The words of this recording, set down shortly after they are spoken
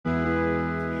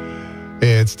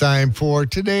It's time for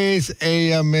today's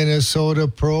AM Minnesota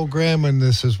program, and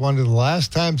this is one of the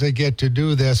last times I get to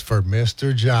do this for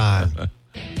Mr. John.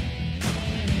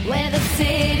 Where the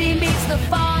city meets the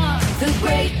farm, the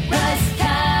Great Russ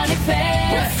County Fair.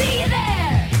 We'll see you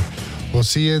there. We'll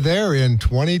see you there in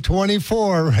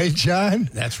 2024, right, John?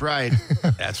 That's right.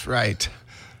 That's right.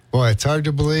 Boy, it's hard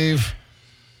to believe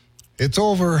it's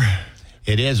over.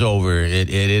 It is over. It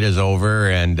is over,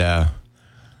 and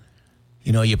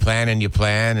you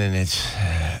plan, and it's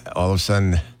all of a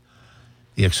sudden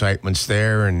the excitement's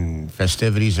there, and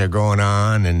festivities are going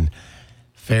on, and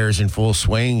fair's in full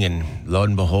swing, and lo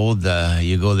and behold,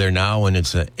 you go there now, and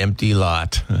it's an empty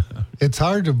lot. It's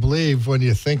hard to believe when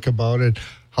you think about it,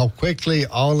 how quickly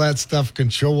all that stuff can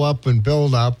show up and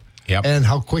build up, and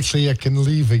how quickly it can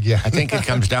leave again. I think it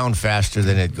comes down faster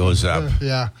than it goes up.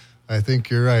 Yeah, I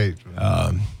think you're right.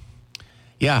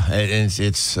 Yeah,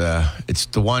 it's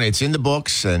the one. It's in the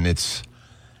books, and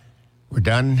we're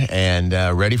done and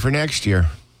ready for next year.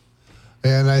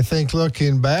 And I think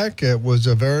looking back, it was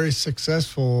a very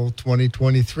successful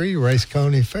 2023 Rice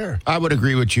County Fair. I would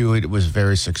agree with you. It was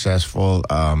very successful.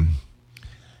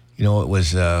 It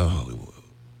was.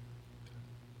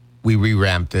 We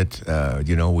re-ramped it.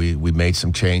 We made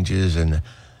some changes, and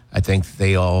I think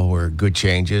they all were good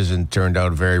changes and turned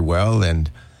out very well.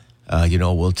 And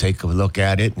we'll take a look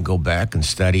at it and go back and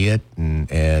study it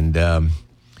and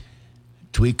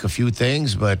tweak a few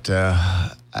things. But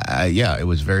it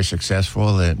was very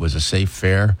successful. It was a safe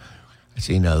fair. I've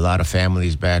seen a lot of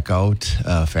families back out.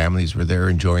 Families were there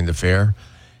enjoying the fair.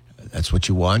 That's what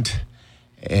you want.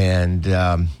 And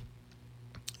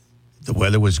the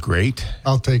weather was great.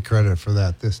 I'll take credit for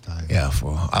that this time. Yeah,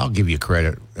 I'll give you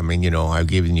credit. I mean, I've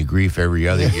given you grief every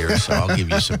other year, so I'll give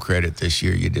you some credit this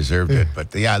year. You deserved it. But,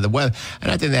 the weather,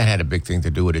 and I think that had a big thing to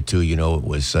do with it, too. It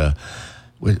was,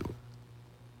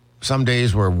 some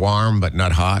days were warm but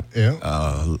not hot. Yeah.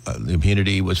 The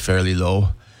humidity was fairly low.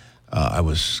 I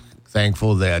was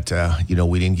thankful that,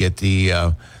 we didn't get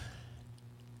the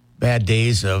bad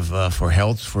days for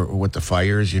health with the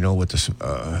fires, with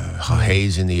the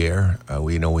haze in the air.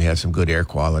 We had some good air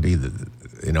quality.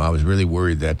 I was really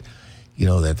worried that,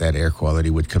 that air quality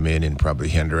would come in and probably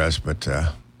hinder us, but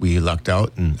we lucked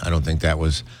out, and I don't think that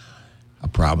was a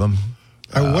problem.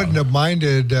 I wouldn't have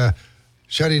minded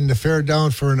shutting the fair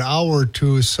down for an hour or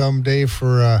two someday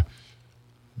for a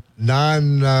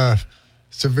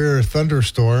severe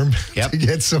thunderstorm to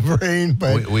get some rain,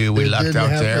 but we lucked out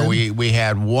there. We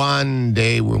had one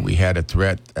day where we had a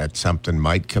threat that something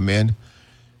might come in,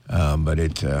 but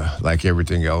it like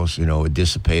everything else, it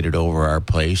dissipated over our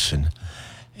place,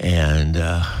 and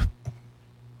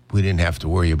we didn't have to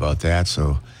worry about that.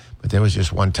 So, but there was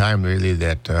just one time really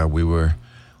that we were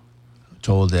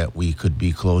told that we could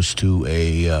be close to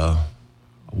a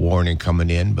warning coming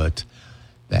in, but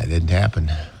that didn't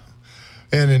happen.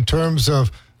 And in terms of,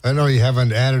 I know you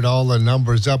haven't added all the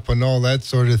numbers up and all that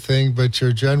sort of thing, but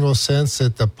your general sense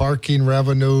that the parking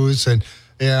revenues and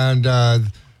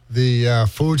the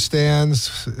food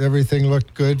stands, everything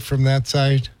looked good from that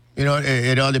side?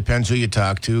 It all depends who you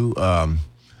talk to.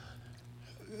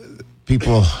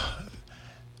 People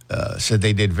said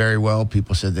they did very well.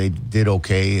 People said they did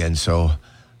okay, and so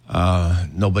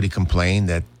nobody complained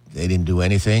that they didn't do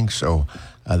anything. So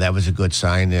that was a good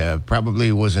sign.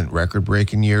 Probably wasn't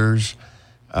record-breaking years,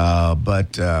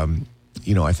 but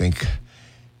I think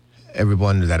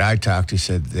everyone that I talked to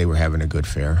said they were having a good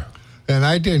fair. And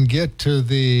I didn't get to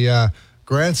the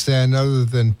grandstand other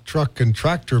than truck and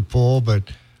tractor pull, but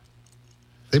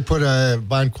they put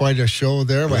on quite a show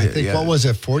there. I think, what was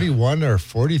it, 41 or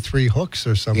 43 hooks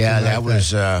or something like that?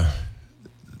 Yeah,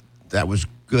 that was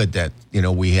good that,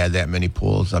 we had that many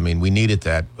pulls. I mean, we needed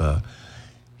that.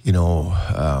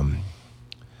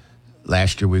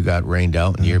 Last year we got rained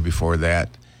out, and the year before that,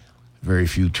 very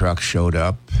few trucks showed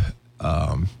up.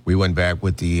 We went back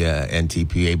with the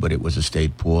NTPA, but it was a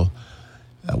state pool.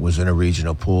 It wasn't a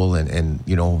regional pool, and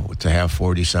to have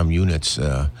 40-some units,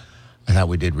 I thought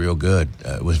we did real good.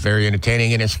 It was very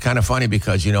entertaining, and it's kind of funny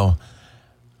because, in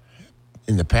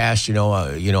the past, I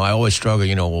always struggle,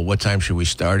 well, what time should we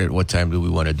start it? What time do we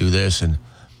want to do this? And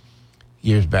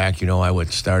years back, I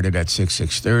would start it at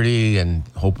 6:30 and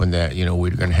hoping that, we were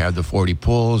going to have the 40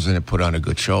 pulls and it put on a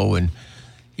good show. And,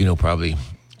 probably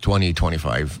 20,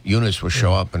 25 units would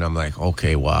show up. And I'm like,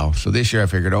 okay, wow. So this year I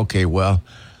figured, okay, well,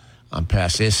 I'm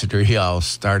past history. I'll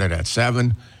start it at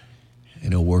 7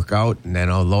 and it'll work out. And then,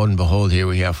 lo and behold, here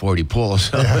we have 40 pulls.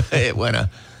 So it went a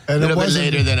little bit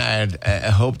later than I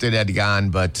hoped it had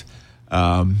gone. But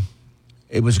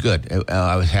It was good.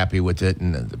 I was happy with it,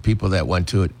 and the people that went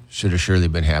to it should have surely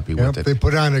been happy with it. They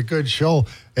put on a good show,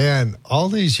 and all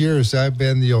these years I've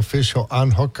been the official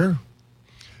unhooker.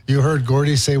 You heard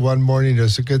Gordy say one morning,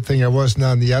 it's a good thing I wasn't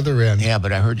on the other end. Yeah,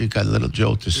 but I heard you got a little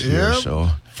jolt this year, so.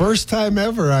 First time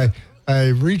ever, I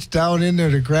reached down in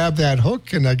there to grab that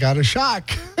hook, and I got a shock.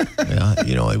 Yeah,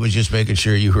 it was just making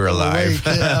sure you were alive.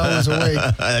 Awake. Yeah, I was awake.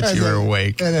 That you were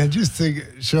awake. And just to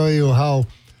show you how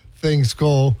things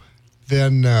go,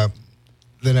 then I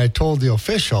told the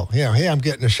official, hey, I'm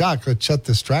getting a shock. Let's shut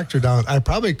this tractor down. I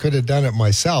probably could have done it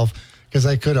myself because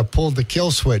I could have pulled the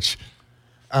kill switch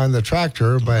on the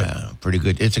tractor, but pretty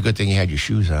good. It's a good thing you had your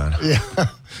shoes on. Yeah.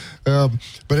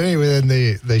 But anyway, then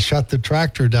they shut the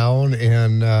tractor down,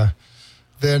 and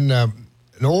then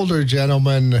an older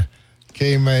gentleman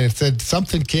came and said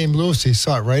something came loose. He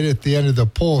saw it right at the end of the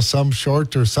pole, some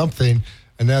short or something,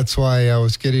 and that's why I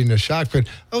was getting a shock. But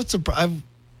I was surprised.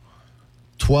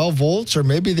 12 volts, or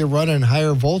maybe they're running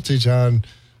higher voltage on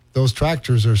those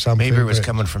tractors or something. Maybe it was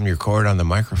coming from your cord on the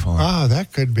microphone. Oh,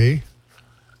 that could be.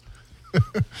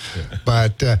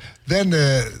 But then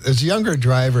this younger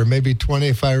driver, maybe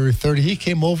 25 or 30, he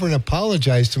came over and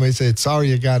apologized to me. He said, sorry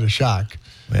you got a shock.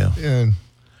 Well, and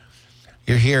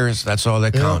you're here. That's all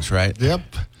that counts, right? Yep.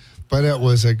 But it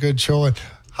was a good show. And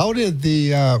how did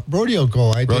the rodeo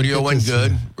go? Rodeo went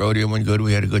good. Rodeo went good.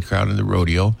 We had a good crowd in the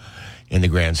rodeo, in the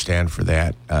grandstand for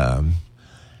that.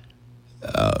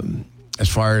 As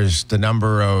far as the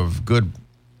number of good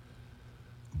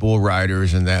bull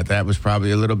riders and that was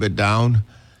probably a little bit down.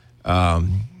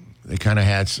 They kind of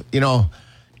had, you don't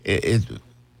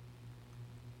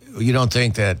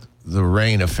think that the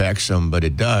rain affects them, but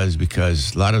it does,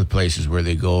 because a lot of the places where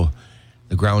they go,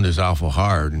 the ground is awful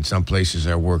hard, and some places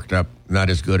are worked up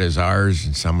not as good as ours,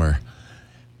 and some are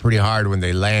pretty hard when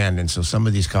they land. And so some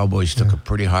of these cowboys took a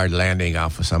pretty hard landing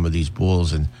off of some of these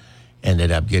bulls and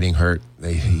ended up getting hurt.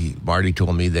 Marty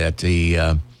told me that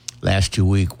the last 2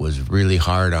 weeks was really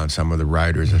hard on some of the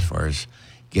riders as far as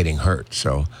getting hurt.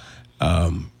 So,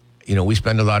 we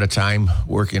spend a lot of time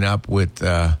working up with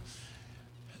the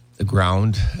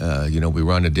ground. We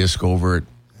run a disc over it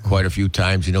quite a few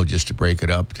times, just to break it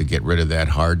up, to get rid of that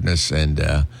hardness.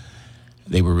 And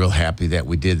they were real happy that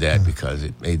we did that, because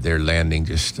it made their landing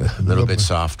just a little bit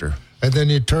softer. And then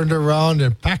you turned around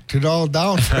and packed it all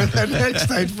down for the next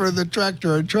night for the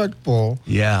tractor and truck pull.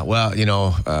 Yeah, well,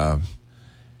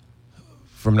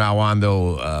 from now on,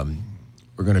 though,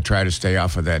 we're going to try to stay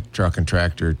off of that truck and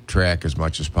tractor track as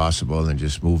much as possible and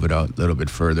just move it out a little bit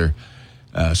further,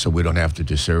 so we don't have to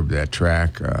disturb that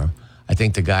track. I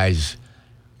think the guys,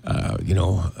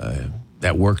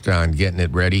 that worked on getting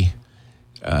it ready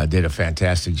did a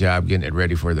fantastic job getting it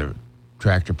ready for the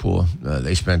tractor pull.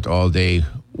 They spent all day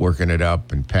working it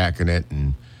up and packing it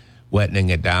and wetting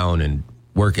it down and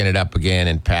working it up again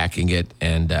and packing it.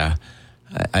 And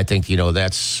I think,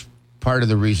 that's part of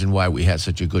the reason why we had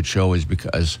such a good show, is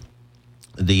because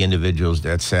the individuals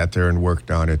that sat there and worked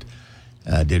on it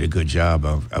did a good job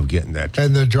of getting that.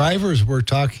 And the drivers were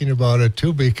talking about it,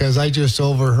 too, because I just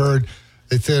overheard,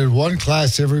 it said in one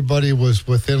class everybody was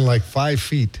within like 5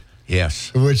 feet.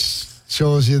 Yes. Which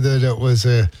shows you that it was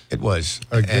a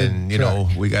good and,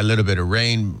 we got a little bit of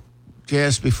rain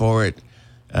just before it,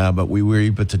 but we were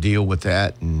able to deal with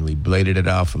that, and we bladed it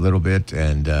off a little bit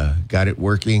and got it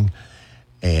working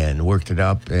and worked it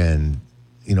up. And,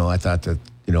 I thought that,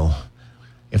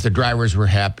 if the drivers were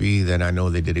happy, then I know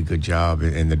they did a good job,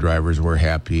 and the drivers were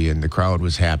happy, and the crowd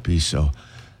was happy. So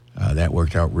that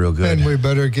worked out real good. And we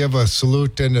better give a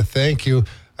salute and a thank you.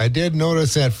 I did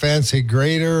notice that fancy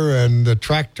grader and the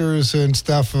tractors and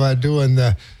stuff doing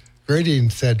the grading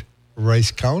said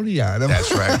Rice County on them.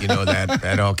 That's right.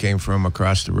 That all came from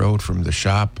across the road from the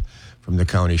shop, from the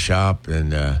county shop.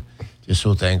 And just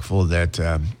so thankful that,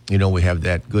 we have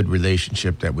that good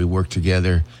relationship, that we work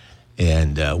together,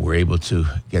 and we're able to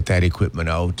get that equipment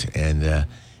out and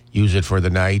use it for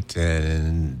the night.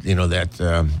 And,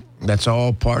 that's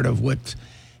all part of what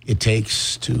it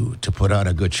takes to put on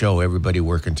a good show, everybody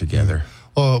working together.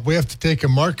 Well, we have to take a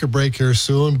market break here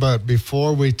soon, but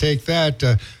before we take that,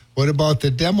 what about the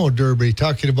demo derby?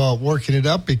 Talking about working it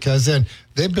up, because then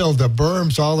they build the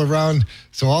berms all around,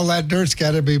 so all that dirt's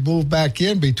got to be moved back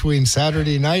in between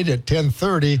Saturday night at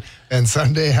 10:30 and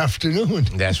Sunday afternoon.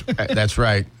 That's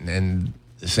right. And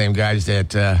the same guys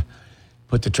that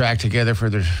put the track together for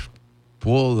the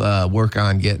pool work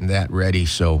on getting that ready.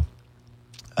 So,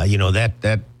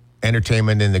 that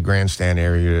entertainment in the grandstand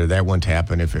area, that wouldn't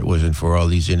happen if it wasn't for all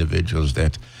these individuals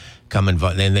that come and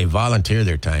they volunteer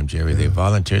their time, Jerry. They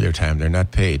volunteer their time. They're not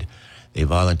paid. They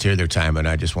volunteer their time, and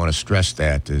I just want to stress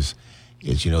that is,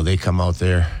 is, they come out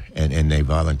there and they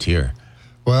volunteer.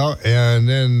 Well, and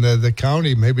then the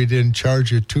county maybe didn't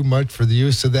charge you too much for the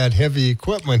use of that heavy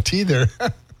equipment either.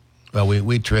 Well,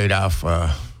 we trade off.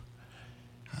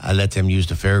 I let them use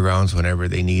the fairgrounds whenever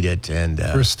they need it, and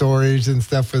for storage and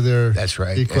stuff for their that's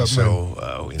right. equipment. And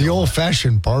so, the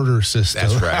old-fashioned barter system.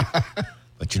 That's right.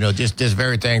 But just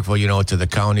very thankful, to the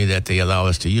county that they allow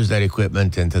us to use that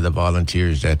equipment, and to the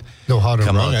volunteers that know how to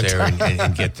come run out it. there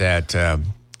and get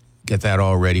that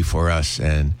all ready for us.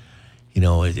 And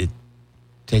it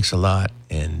takes a lot,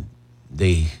 and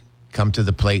they come to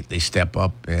the plate, they step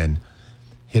up and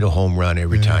hit a home run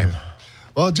every time.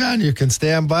 Well, John, you can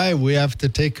stand by. We have to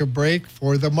take a break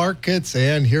for the markets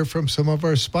and hear from some of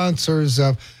our sponsors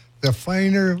of the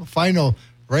final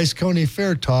Rice County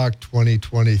Fair Talk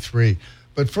 2023.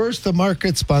 But first, the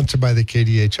market sponsored by the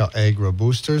KDHL Agro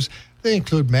Boosters. They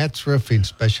include Matt's Roofing,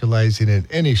 specializing in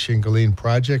any shingling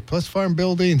project, plus farm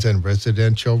buildings and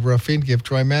residential roofing. Give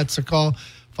Troy Matz a call,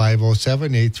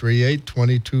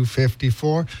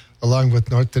 507-838-2254. Along with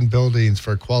Northern Buildings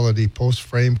for quality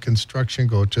post-frame construction.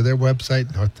 Go to their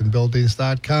website,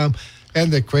 northernbuildings.com,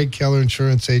 and the Craig Keller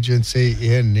Insurance Agency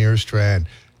in Nearstrand.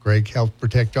 Craig helps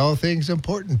protect all things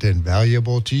important and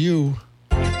valuable to you.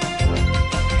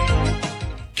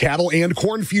 Cattle and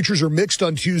corn futures are mixed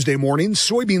on Tuesday morning.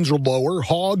 Soybeans are lower,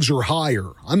 hogs are higher.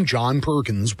 I'm John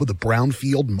Perkins with a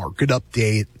Brownfield Market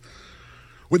Update.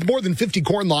 With more than 50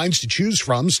 corn lines to choose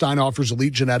from, Stein offers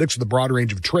elite genetics with a broad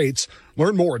range of traits.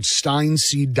 Learn more at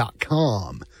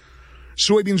steinseed.com.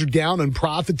 Soybeans are down on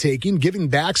profit-taking, giving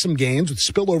back some gains with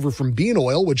spillover from bean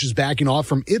oil, which is backing off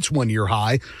from its one-year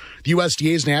high. The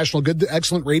USDA's National Good to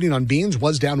Excellent rating on beans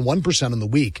was down 1% in the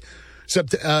week.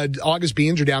 August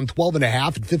beans are down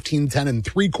 12.5 at 15.10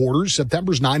 3/4.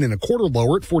 September's 9 1/4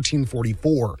 lower at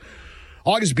 14.44.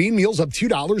 August bean meal's up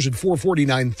 $2 at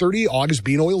 $4.49.30. August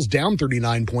bean oil's down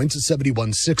 39 points at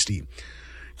 71.60.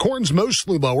 Corn's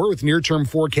mostly lower with near-term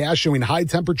forecasts showing high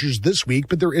temperatures this week,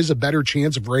 but there is a better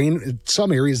chance of rain in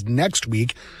some areas next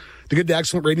week. The good to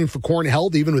excellent rating for corn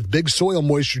held even with big soil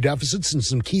moisture deficits in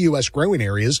some key U.S. growing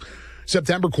areas.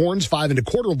 September corn's 5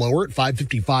 1/4 lower at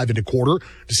 5.55 1/4.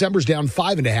 December's down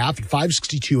 5.5 at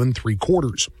 5.62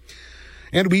 3/4.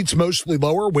 And wheat's mostly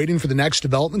lower, waiting for the next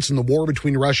developments in the war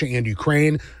between Russia and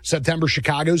Ukraine. September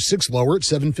Chicago's 6 lower at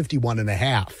 7.51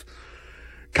 1/2.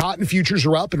 Cotton futures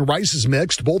are up and rice is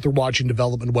mixed. Both are watching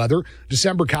development weather.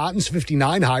 December cotton's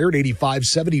 59 higher at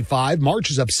 85.75. March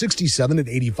is up 67 at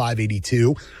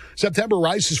 85.82. September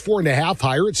rice is 4.5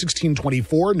 higher at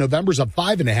 16.24. November's up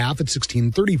 5.5 at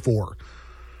 16.34.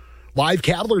 Live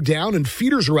cattle are down and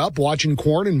feeders are up, watching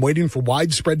corn and waiting for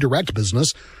widespread direct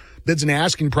business. Bids and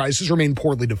asking prices remain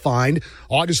poorly defined.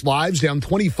 August lives down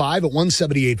 25 at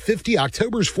 178.50.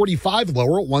 October's 45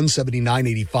 lower at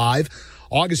 179.85.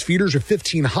 August feeders are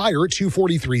 15 higher at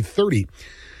 243.30.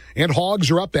 And hogs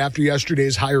are up after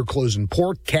yesterday's higher close in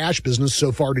pork. Cash business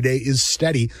so far today is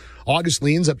steady. August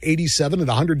lean's up 87 at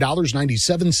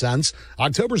 $100.97.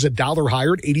 October's $1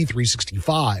 higher at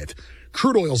 83.65.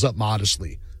 Crude oil's up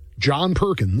modestly. John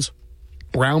Perkins,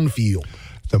 Brownfield.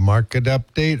 The market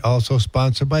update also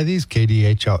sponsored by these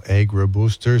KDHL Agro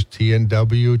Boosters,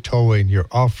 T&W Towing, your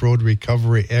off-road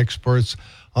recovery experts.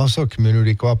 Also,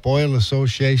 Community Co-op Oil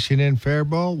Association in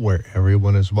Faribault, where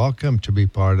everyone is welcome to be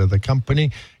part of the company.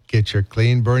 Get your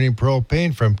clean burning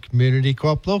propane from Community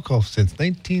Co-op Local since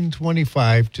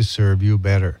 1925 to serve you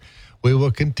better. We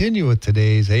will continue with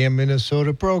today's AM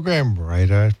Minnesota program right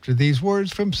after these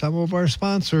words from some of our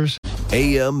sponsors.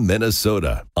 AM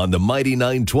Minnesota on the Mighty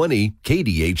 920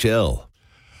 KDHL.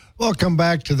 Welcome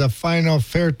back to the final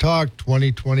Fair Talk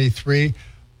 2023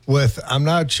 with, I'm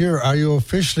not sure, are you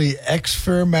officially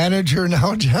ex-fair manager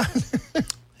now, John?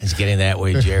 It's getting that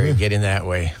way, Jerry, getting that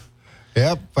way.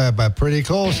 Yep, but pretty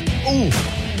close. Ooh.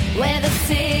 Where the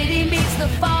city meets the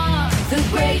farm, the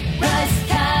Great Rice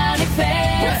County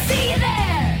Fair. We'll see you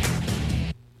there.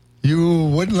 You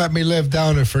wouldn't let me live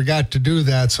down and forgot to do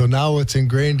that, so now it's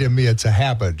ingrained in me. It's a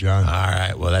habit, John. All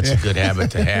right, well, that's a good habit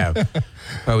to have.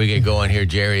 Before we get going here,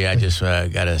 Jerry, I just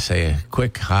got to say a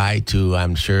quick hi to,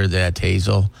 I'm sure that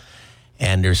Hazel,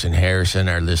 Anderson, Harrison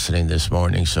are listening this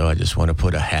morning, so I just want to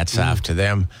put a hats off to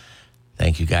them.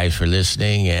 Thank you guys for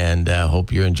listening, and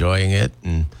hope you're enjoying it.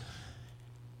 And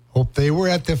hope they were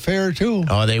at the fair, too.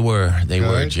 Oh, they were. They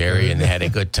were, Jerry, and they had a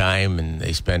good time, and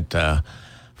they spent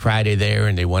Friday there,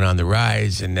 and they went on the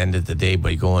rides and ended the day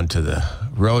by going to the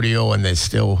rodeo, and they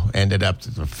still ended up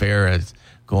at the fair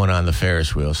going on the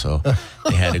Ferris wheel. So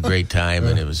they had a great time,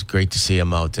 and it was great to see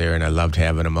them out there, and I loved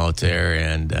having them out there.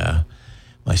 And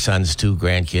my son's 2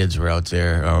 grandkids were out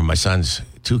there, or my son's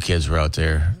 2 kids were out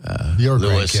there. Your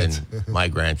Lewis grandkids. and my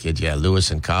grandkids,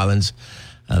 Lewis and Collins.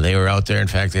 They were out there. In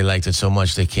fact, they liked it so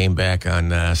much they came back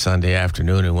on Sunday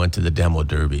afternoon and went to the demo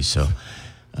derby. So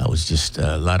it was just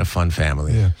a lot of fun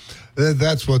family. Yeah,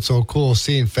 that's what's so cool,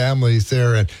 seeing families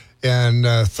there.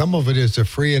 And some of it is a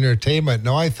free entertainment.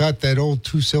 Now, I thought that old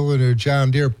 2-cylinder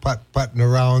John Deere putting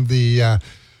around the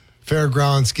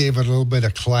fairgrounds gave it a little bit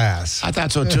of class. I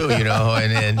thought so too,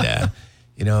 and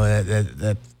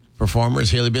that performer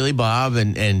is Hillybilly Bob,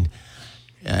 and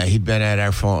he'd been at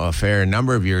our fair a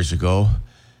number of years ago.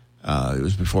 It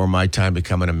was before my time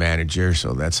becoming a manager,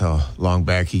 so that's how long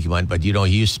back he went. But, he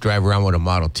used to drive around with a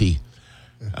Model T,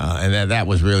 and that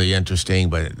was really interesting.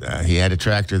 But he had a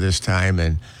tractor this time,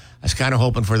 and I was kind of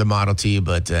hoping for the Model T,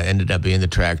 but ended up being the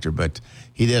tractor. But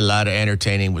he did a lot of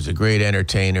entertaining, was a great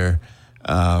entertainer,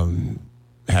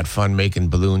 had fun making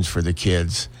balloons for the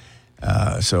kids.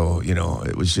 So,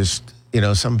 it was just,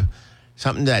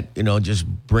 something that, just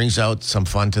brings out some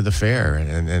fun to the fair.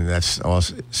 And that's all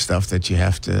stuff that you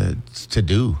have to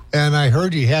do. And I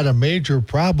heard you had a major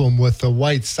problem with the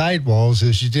white sidewalls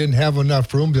is you didn't have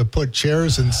enough room to put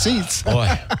chairs and seats.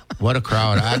 Boy, what a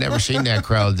crowd. I'd never seen that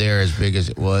crowd there as big as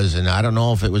it was. And I don't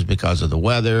know if it was because of the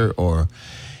weather or,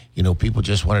 people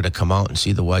just wanted to come out and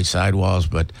see the white sidewalls.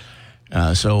 But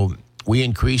so we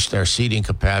increased our seating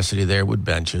capacity there with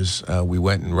benches. We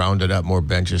went and rounded up more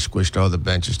benches, squished all the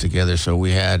benches together. So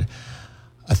we had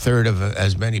a third of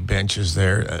as many benches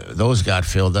there. Those got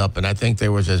filled up, and I think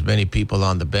there was as many people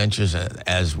on the benches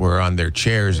as were on their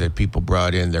chairs that people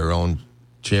brought in their own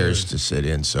chairs to sit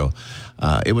in. So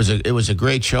it was a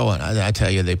great show, and I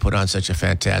tell you, they put on such a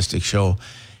fantastic show.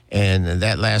 And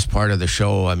that last part of the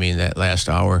show, that last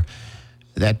hour,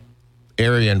 that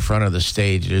area in front of the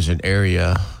stage, there's an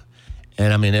area,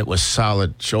 and it was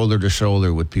solid, shoulder to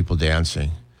shoulder with people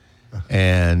dancing.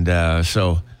 And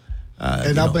so...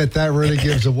 and I'll bet that really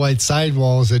gives the white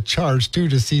sidewalls a charge, too,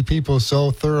 to see people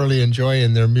so thoroughly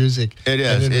enjoying their music.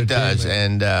 It does.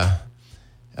 And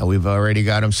we've already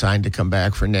got them signed to come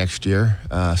back for next year.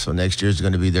 So next year is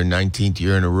going to be their 19th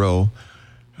year in a row.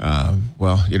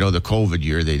 The COVID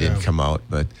year, they didn't come out.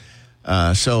 But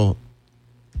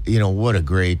what a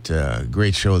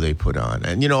great show they put on.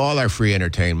 And, all our free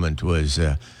entertainment was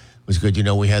good.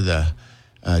 We had the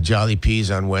Jolly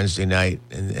Peas on Wednesday night,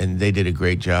 and they did a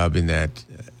great job in that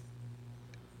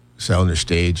selling their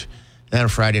stage. Then on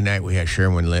Friday night, we had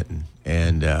Sherwin Linton.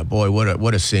 And, boy,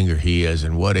 what a singer he is,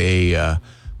 and what a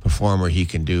performer he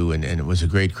can do. And it was a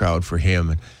great crowd for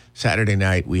him. And Saturday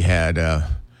night, we had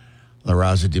La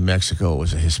Raza de Mexico. It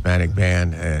was a Hispanic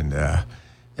band, and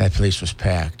that place was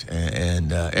packed,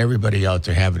 and everybody out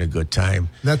there having a good time.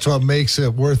 That's what makes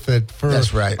it worth it for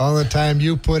That's right. all the time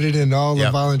you put it in, all the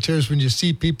volunteers, when you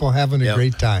see people having a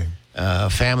great time.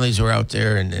 Families were out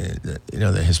there, and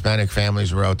the Hispanic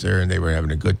families were out there, and they were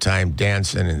having a good time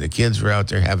dancing, and the kids were out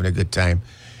there having a good time.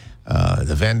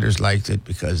 The vendors liked it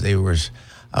because they were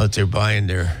out there buying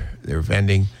their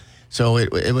vending. So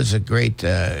it was a great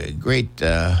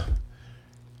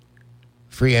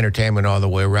free entertainment all the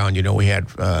way around. We had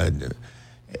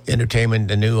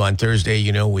entertainment anew on Thursday.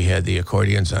 We had the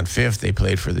accordions on Fifth. They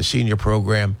played for the senior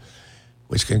program,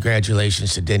 which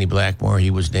congratulations to Denny Blackmore. He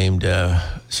was named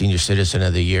Senior Citizen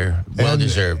of the Year.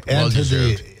 Well-deserved. And to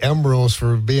the Emeralds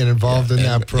for being involved in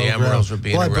that program. The Emeralds were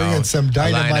being around. Bringing some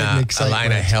dynamite and excitement.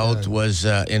 Alina Helt was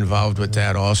involved with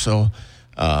that also.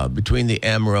 Between the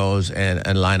Emeralds and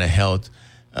Alina Helt,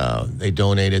 they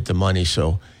donated the money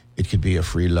so it could be a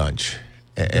free lunch.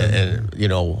 And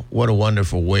what a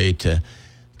wonderful way to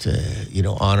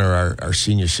honor our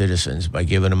senior citizens by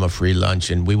giving them a free lunch.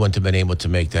 And we wouldn't have been able to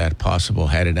make that possible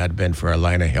had it not been for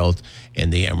Alina Helt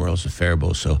and the Emeralds of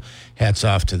Faribault. So hats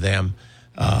off to them.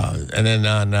 And then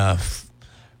on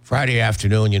Friday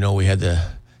afternoon, we had the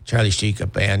Charlie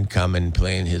Shika band come and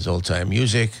playing his old-time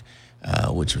music,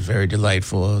 which was very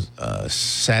delightful.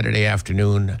 Saturday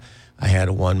afternoon, I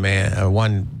had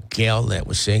one gal that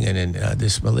was singing, and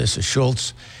this Melissa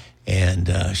Schultz,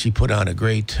 and she put on a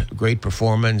great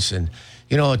performance. And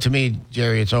to me,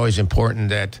 Jerry, it's always important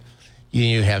that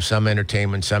you have some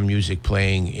entertainment, some music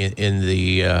playing in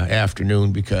the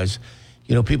afternoon, because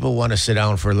people want to sit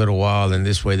down for a little while, and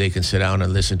this way they can sit down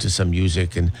and listen to some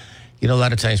music. And a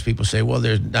lot of times people say, well,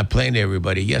 they're not playing to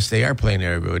everybody. Yes, they are playing to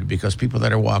everybody, because people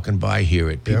that are walking by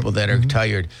hear it. People that are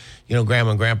tired, Grandma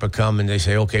and Grandpa come and they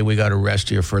say, okay, we got to rest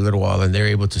here for a little while, and they're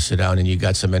able to sit down, and you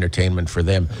got some entertainment for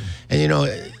them. And,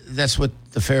 that's what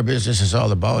the fair business is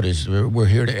all about, is we're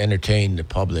here to entertain the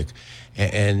public.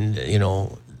 And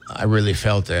I really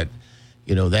felt that,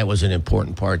 that was an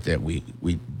important part that we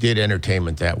did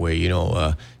entertainment that way.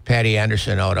 Patty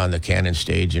Anderson out on the Cannon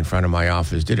stage in front of my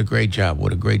office did a great job.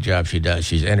 What a great job she does.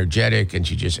 She's energetic, and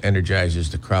she just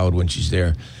energizes the crowd when she's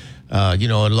there.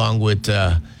 Along with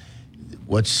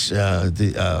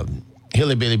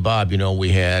Hilly Billy Bob, we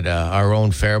had our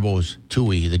own Faribault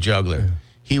Tui, the juggler. Yeah.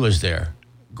 He was there.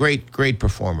 Great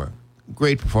performer.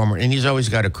 And he's always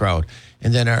got a crowd.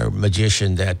 And then our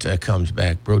magician that comes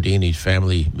back, Brodini's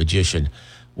family magician.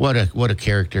 What a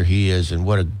character he is, and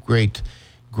what a great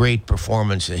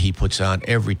performance that he puts on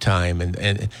every time.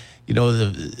 And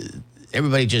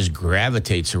everybody just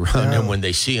gravitates around him when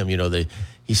they see him.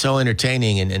 He's so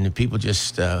entertaining, and people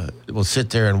just will sit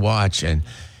there and watch, and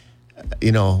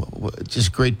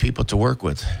just great people to work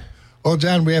with. Well,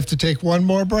 John, we have to take one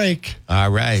more break.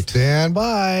 All right. Stand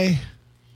by.